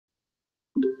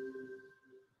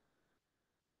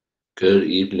Good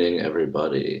evening,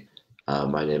 everybody.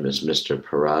 My name is Mr.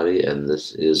 Perrotti, and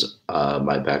this is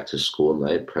my back to school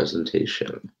night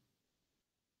presentation.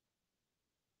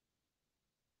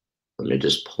 Let me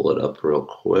just pull it up real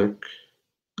quick.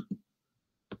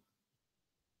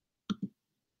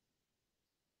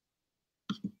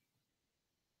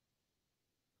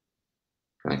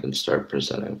 I can start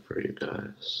presenting for you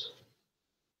guys.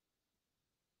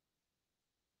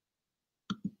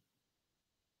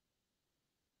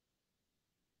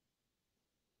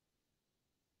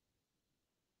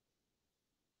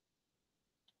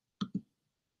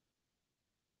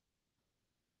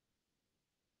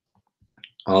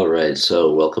 All right,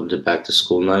 so welcome to back to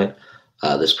school night.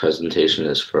 This presentation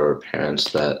is for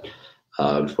parents that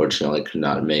unfortunately could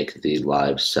not make the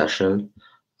live session.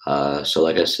 So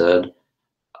like I said,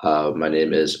 my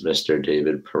name is Mr.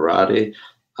 David Perrotti.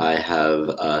 I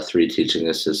have 3 teaching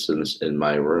assistants in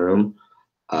my room.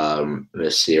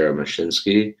 Miss Sierra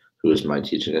Mashinsky, who is my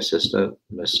teaching assistant,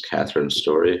 Miss Catherine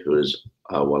Story, who is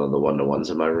one of the one-to-ones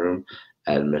in my room,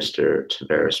 and Mr.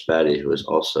 Tavares Batty, who is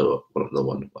also one of the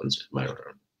one-to-ones in my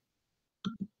room.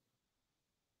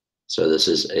 So this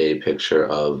is a picture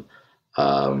of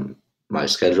my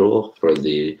schedule for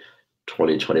the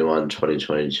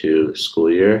 2021-2022 school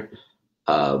year.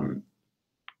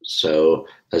 So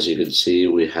as you can see,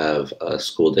 we have a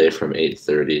school day from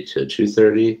 8:30 to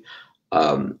 2:30.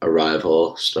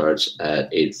 Arrival starts at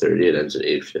 8:30 and ends at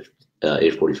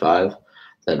 8:45.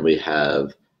 Then we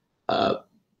have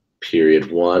period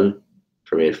 1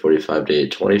 from 8:45 to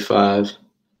 8:25.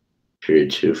 Period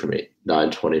 2 from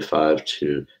 9:25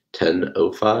 to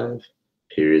 10:05.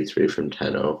 Period 3 from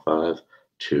 10:05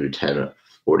 to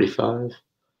 10:45.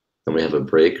 Then we have a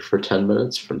break for 10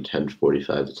 minutes from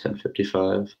 10:45 to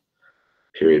 10:55.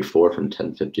 Period 4 from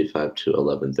 10:55 to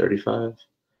 11:35.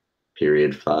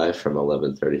 Period 5 from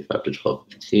 11:35 to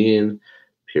 12:15.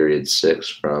 Period 6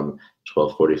 from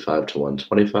 12:45 to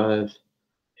 1:25.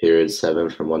 Period 7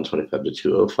 from 1:25 to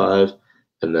 2:05.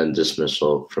 And then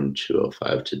dismissal from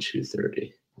 2:05 to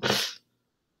 2:30.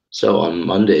 So on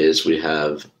Mondays, we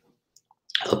have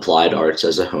applied arts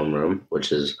as a homeroom,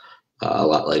 which is a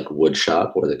lot like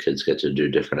woodshop, where the kids get to do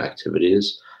different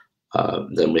activities.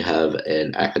 Then we have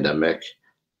an academic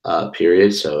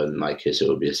period. So in my case, it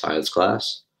would be a science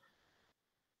class.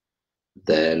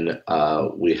 Then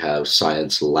we have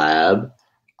science lab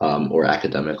or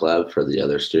academic lab for the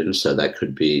other students. So that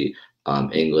could be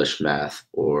English, math,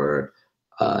 or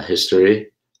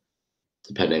history,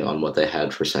 depending on what they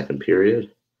had for second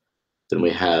period. Then we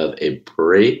have a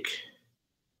break.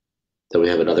 Then we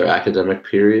have another academic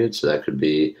period. So that could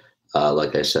be,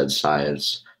 like I said,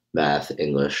 science, math,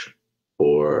 English,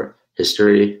 or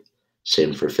history.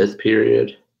 Same for fifth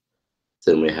period.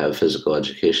 Then we have physical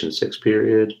education sixth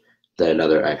period. Then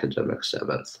another academic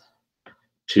seventh.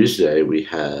 Tuesday, we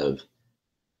have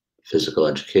physical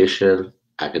education,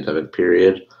 academic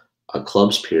period, a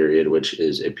clubs period, which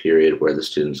is a period where the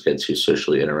students get to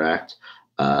socially interact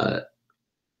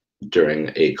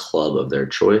during a club of their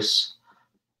choice.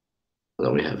 And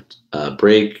then we have a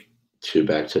break, 2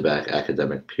 back-to-back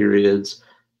academic periods,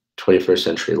 21st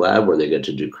century lab, where they get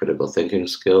to do critical thinking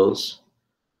skills,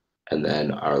 and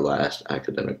then our last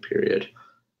academic period.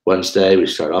 Wednesday, we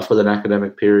start off with an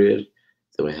academic period,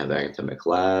 then we have academic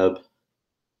lab,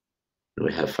 and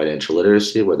we have financial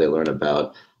literacy, where they learn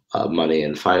about money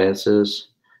and finances.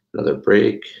 Another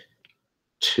break,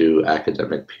 2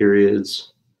 academic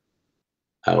periods,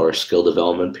 our skill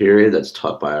development period that's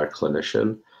taught by our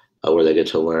clinician, where they get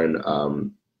to learn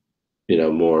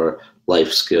more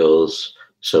life skills,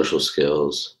 social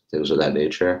skills, things of that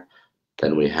nature.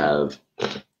 Then we have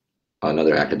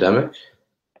another academic.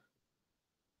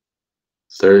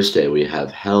 Thursday, we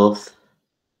have health,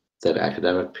 then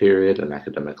academic period, an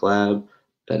academic lab,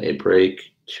 then a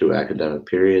break, 2 academic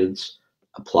periods,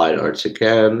 applied arts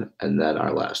again, and then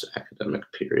our last academic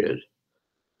period.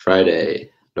 Friday,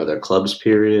 another clubs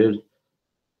period,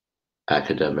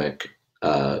 academic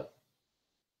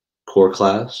core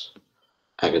class,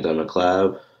 academic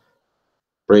lab,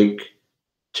 break,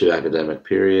 2 academic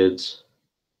periods,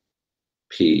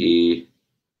 PE,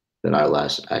 then our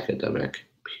last academic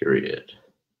period.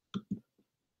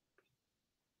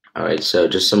 All right, so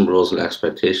just some rules and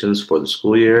expectations for the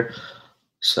school year.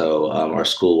 So our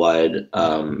school-wide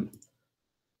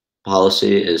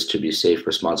policy is to be safe,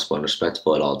 responsible, and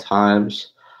respectful at all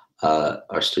times.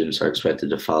 Our students are expected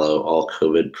to follow all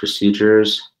COVID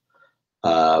procedures,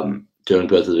 doing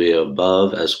both of the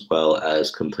above, as well as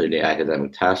completing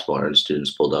academic tasks will earn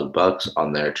students Bulldog Bucks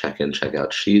on their check-in,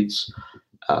 check-out sheets.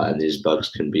 And these bucks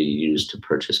can be used to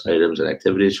purchase items and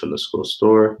activities from the school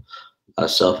store.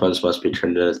 Cell phones must be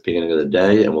turned in at the beginning of the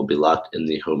day and will be locked in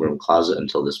the homeroom closet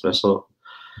until dismissal.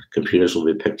 Computers will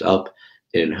be picked up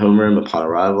in homeroom upon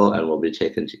arrival and will be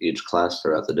taken to each class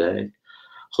throughout the day.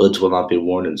 Hoods will not be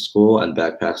worn in school, and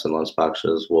backpacks and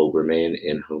lunchboxes will remain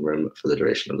in homeroom for the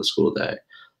duration of the school day.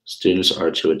 Students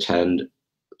are to attend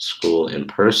school in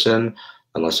person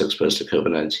unless exposed to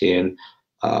COVID-19,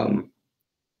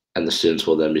 and the students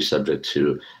will then be subject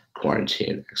to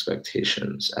quarantine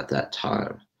expectations at that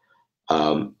time.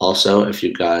 Also, if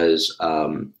you guys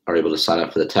are able to sign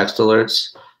up for the text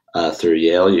alerts through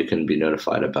Yale, you can be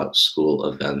notified about school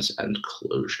events and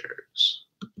closures.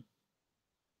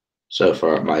 So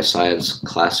for my science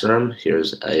classroom,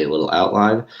 here's a little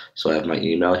outline. So I have my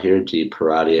email here,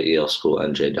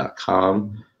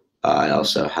 dperrotti@yaleschoolnj.com. I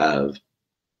also have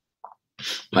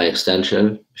my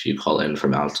extension, if you call in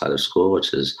from outside of school,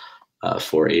 which is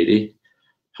 480.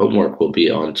 Homework will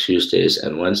be on Tuesdays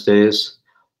and Wednesdays.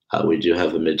 We do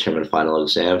have a midterm and final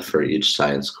exam for each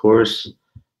science course.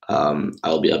 I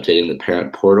will be updating the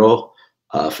parent portal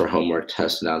for homework,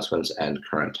 test announcements, and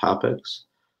current topics.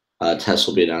 Tests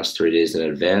will be announced 3 days in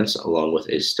advance, along with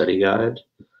a study guide.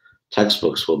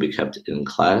 Textbooks will be kept in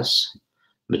class.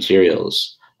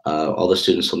 Materials. All the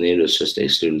students will need is just a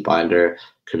student binder,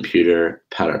 computer,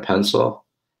 pen or pencil.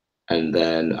 And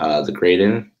then the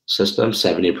grading system,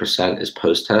 70% is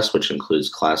post-test, which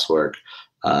includes classwork,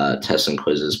 tests and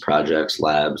quizzes, projects,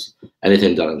 labs,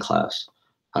 anything done in class.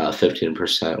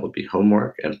 15% will be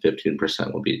homework, and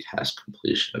 15% will be task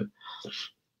completion.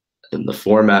 And the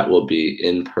format will be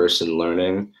in-person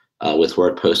learning with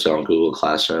work posted on Google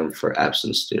Classroom for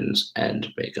absent students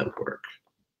and makeup work.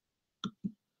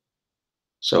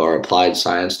 So our applied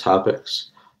science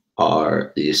topics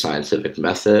are the scientific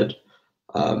method,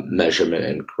 measurement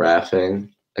and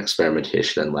graphing,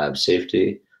 experimentation and lab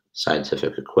safety,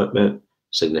 scientific equipment,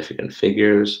 significant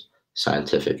figures,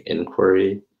 scientific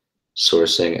inquiry,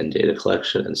 sourcing and data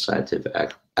collection, and scientific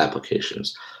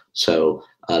applications. So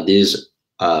these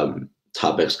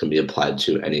topics can be applied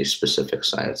to any specific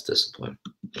science discipline.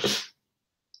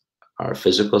 Our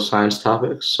physical science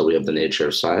topics, so we have the nature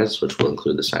of science, which will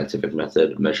include the scientific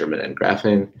method, measurement and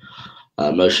graphing,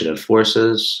 motion and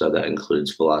forces, so that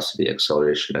includes velocity,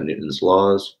 acceleration, and Newton's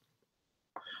laws.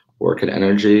 Work and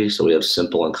energy, so we have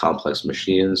simple and complex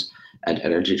machines and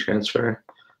energy transfer.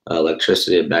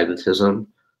 Electricity and magnetism,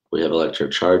 we have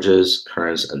electric charges,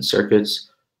 currents and circuits,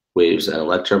 waves and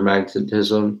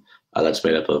electromagnetism, that's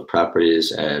made up of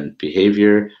properties and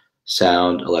behavior,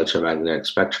 sound, electromagnetic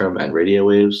spectrum, and radio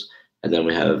waves. And then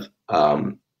we have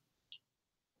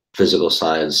physical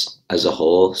science as a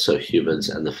whole, so humans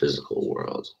and the physical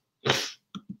world.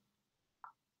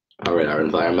 All right, our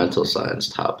environmental science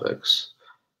topics.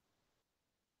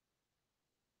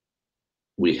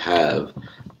 We have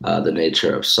the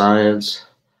nature of science,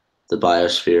 the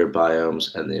biosphere,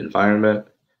 biomes, and the environment,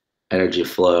 energy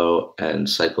flow and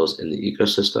cycles in the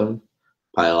ecosystem,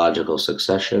 biological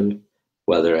succession,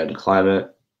 weather and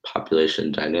climate,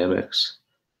 population dynamics,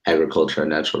 agriculture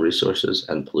and natural resources,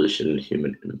 and pollution and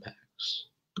human impacts.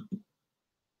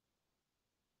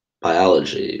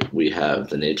 Biology, we have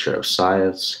the nature of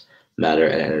science, matter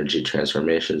and energy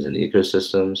transformations in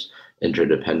ecosystems,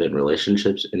 interdependent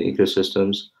relationships in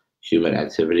ecosystems, human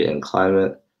activity and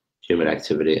climate, human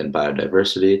activity and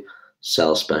biodiversity,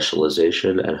 cell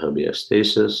specialization and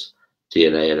homeostasis,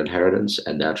 DNA and inheritance,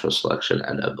 and natural selection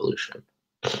and evolution.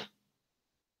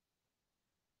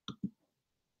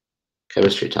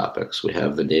 Chemistry topics. We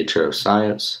have the nature of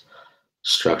science,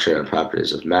 structure and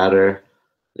properties of matter,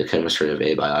 the chemistry of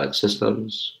abiotic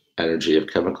systems, energy of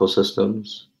chemical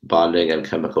systems, bonding and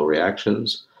chemical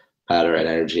reactions, matter and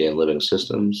energy in living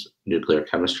systems, nuclear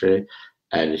chemistry,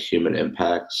 and human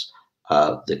impacts,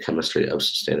 the chemistry of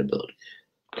sustainability.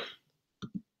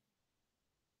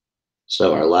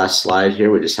 So our last slide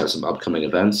here, we just have some upcoming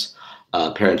events.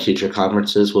 Parent-teacher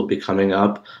conferences will be coming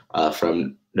up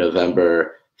from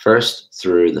November 1st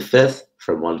through the 5th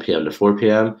from 1 p.m. to 4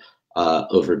 p.m.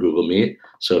 Over Google Meet.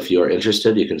 So if you are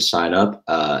interested, you can sign up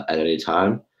at any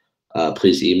time.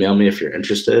 Please email me if you're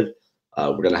interested.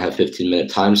 We're going to have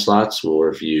 15-minute time slots. We'll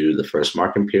review the first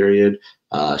marking period,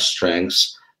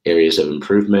 strengths, areas of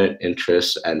improvement,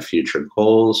 interests, and future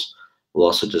goals. We'll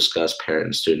also discuss parent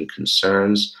and student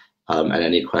concerns and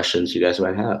any questions you guys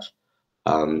might have.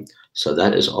 So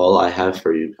that is all I have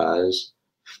for you guys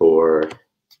for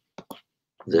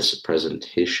this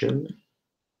presentation.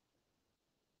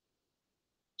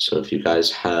 So if you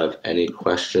guys have any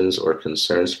questions or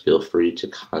concerns, feel free to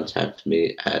contact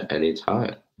me at any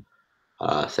time.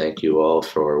 Thank you all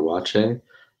for watching,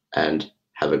 and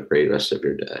have a great rest of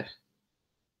your day.